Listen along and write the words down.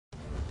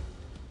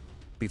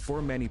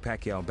Before Manny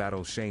Pacquiao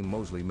battles Shane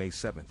Mosley May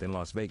 7th in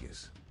Las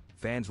Vegas,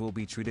 fans will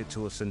be treated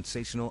to a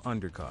sensational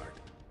undercard.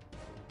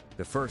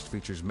 The first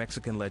features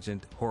Mexican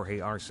legend Jorge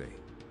Arce.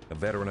 A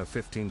veteran of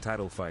 15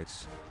 title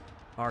fights,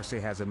 Arce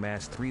has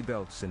amassed 3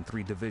 belts in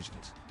 3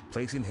 divisions,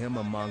 placing him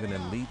among an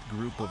elite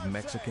group of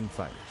Mexican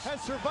fighters.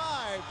 Has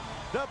survived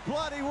the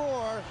bloody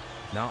war.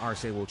 Now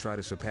Arce will try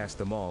to surpass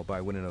them all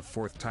by winning a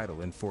 4th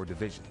title in 4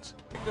 divisions.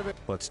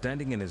 But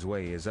standing in his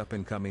way is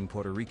up-and-coming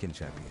Puerto Rican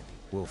champion,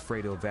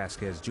 Wilfredo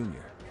Vázquez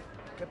Jr.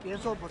 ¿Qué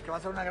pienso? Pues que va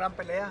a ser una gran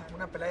pelea,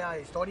 una pelea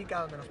histórica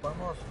donde nos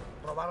podemos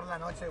robar la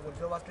noche,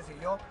 Wilfredo Vázquez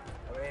y yo.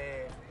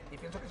 Y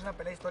pienso que es una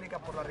pelea histórica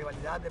por la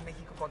rivalidad de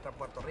México contra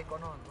Puerto Rico,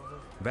 ¿no? Entonces...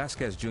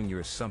 Vázquez Jr.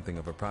 is something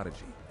of a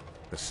prodigy,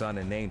 the son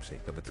and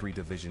namesake of a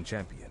 3-division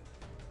champion.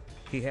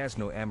 He has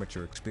no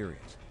amateur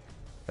experience,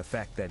 a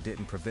fact that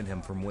didn't prevent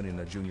him from winning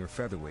a junior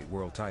featherweight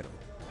world title.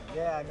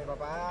 Yeah, mi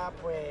papá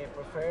pues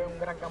fue un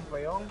gran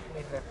campeón,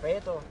 mis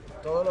respetos.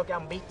 Todo lo que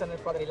han visto en el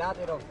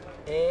cuadrilátero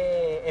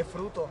es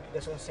fruto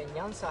de su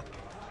enseñanza.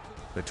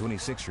 The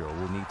 26-year-old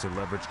will need to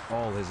leverage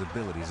all his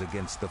abilities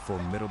against the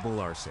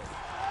formidable Arce. He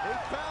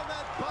found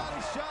that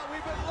body shot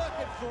we've been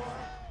looking for.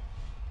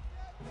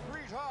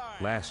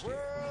 Last year,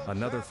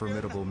 another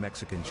formidable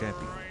Mexican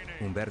champion,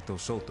 Humberto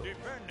Soto,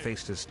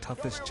 faced his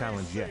toughest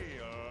challenge yet,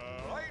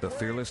 the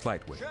fearless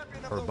lightweight,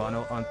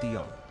 Urbano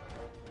Antillon.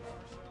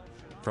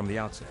 From the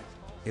outset,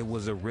 it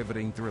was a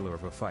riveting thriller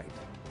of a fight,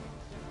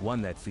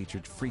 one that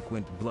featured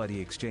frequent bloody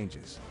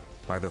exchanges.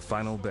 By the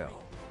final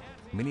bell,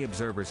 many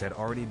observers had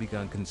already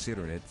begun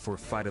considering it for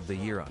Fight of the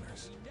Year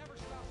honors,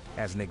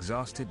 as an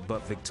exhausted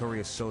but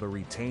victorious Soto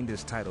retained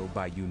his title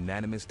by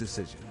unanimous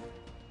decision.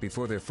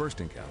 Before their first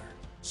encounter,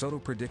 Soto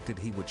predicted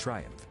he would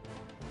triumph.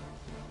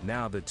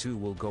 Now the two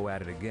will go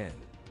at it again.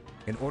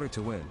 In order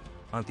to win,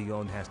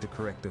 Antillon has to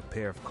correct a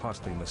pair of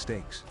costly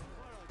mistakes.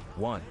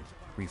 1.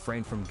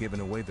 Refrain from giving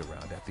away the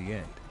round at the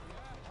end.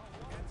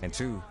 And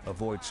 2.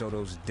 Avoid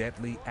Soto's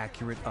deadly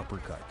accurate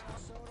uppercut.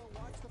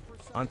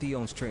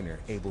 Antillon's trainer,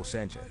 Abel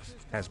Sanchez,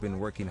 has been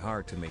working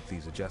hard to make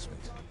these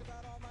adjustments.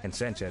 And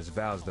Sanchez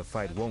vows the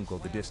fight won't go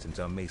the distance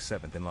on May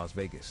 7th in Las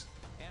Vegas.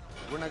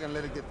 We're not going to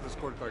let it get to the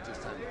scorecards this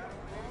time.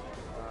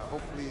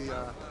 Hopefully,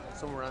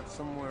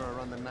 somewhere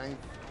around the 9th,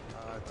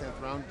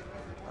 10th round,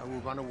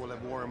 Urbano will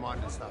have wore him on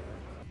and stop him.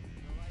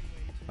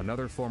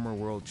 Another former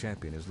world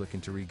champion is looking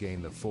to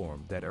regain the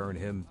form that earned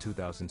him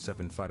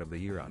 2007 Fight of the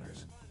Year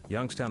honors.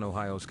 Youngstown,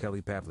 Ohio's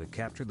Kelly Pavlik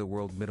captured the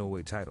world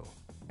middleweight title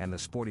and the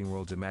sporting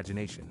world's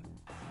imagination,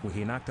 where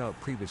he knocked out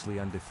previously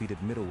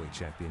undefeated middleweight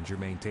champion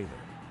Jermaine Taylor.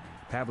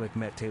 Pavlik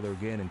met Taylor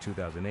again in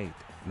 2008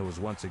 and was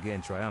once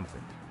again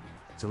triumphant,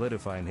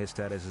 solidifying his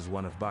status as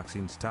one of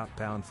boxing's top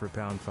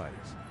pound-for-pound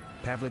fighters.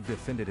 Pavlik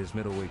defended his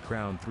middleweight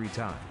crown 3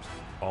 times,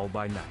 all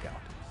by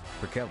knockout.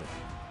 For Kelly,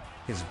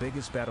 his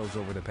biggest battles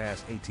over the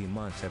past 18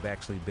 months have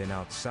actually been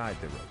outside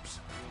the ropes.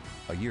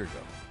 A year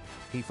ago,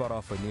 he fought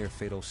off a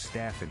near-fatal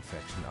staph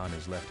infection on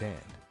his left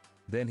hand.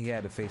 Then he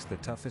had to face the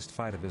toughest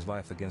fight of his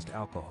life against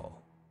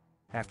alcohol.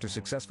 After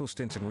successful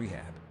stints in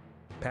rehab,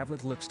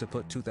 Pavlik looks to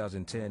put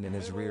 2010 in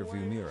his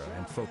rearview mirror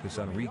and focus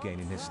on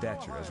regaining his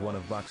stature as one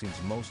of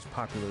boxing's most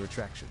popular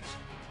attractions.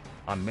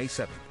 On May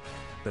 7th,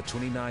 the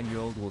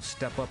 29-year-old will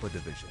step up a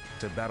division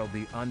to battle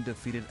the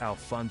undefeated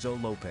Alfonso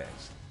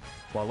Lopez.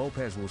 While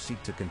Lopez will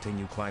seek to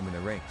continue climbing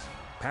the ranks,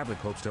 Pavlik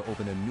hopes to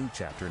open a new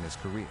chapter in his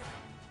career,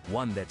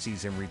 one that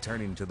sees him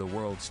returning to the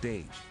world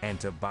stage and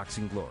to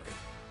boxing glory.